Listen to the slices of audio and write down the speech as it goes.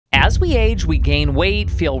As we age, we gain weight,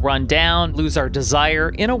 feel run down, lose our desire,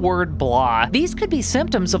 in a word, blah. These could be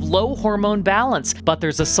symptoms of low hormone balance, but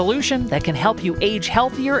there's a solution that can help you age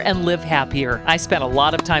healthier and live happier. I spent a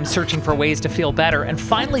lot of time searching for ways to feel better and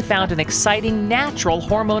finally found an exciting natural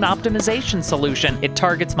hormone optimization solution. It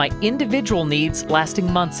targets my individual needs, lasting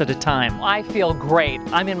months at a time. I feel great.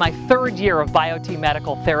 I'm in my 3rd year of BioTE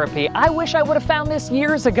medical therapy. I wish I would have found this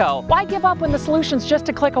years ago. Why give up when the solution's just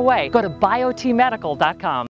a click away? Go to biotemedical.com.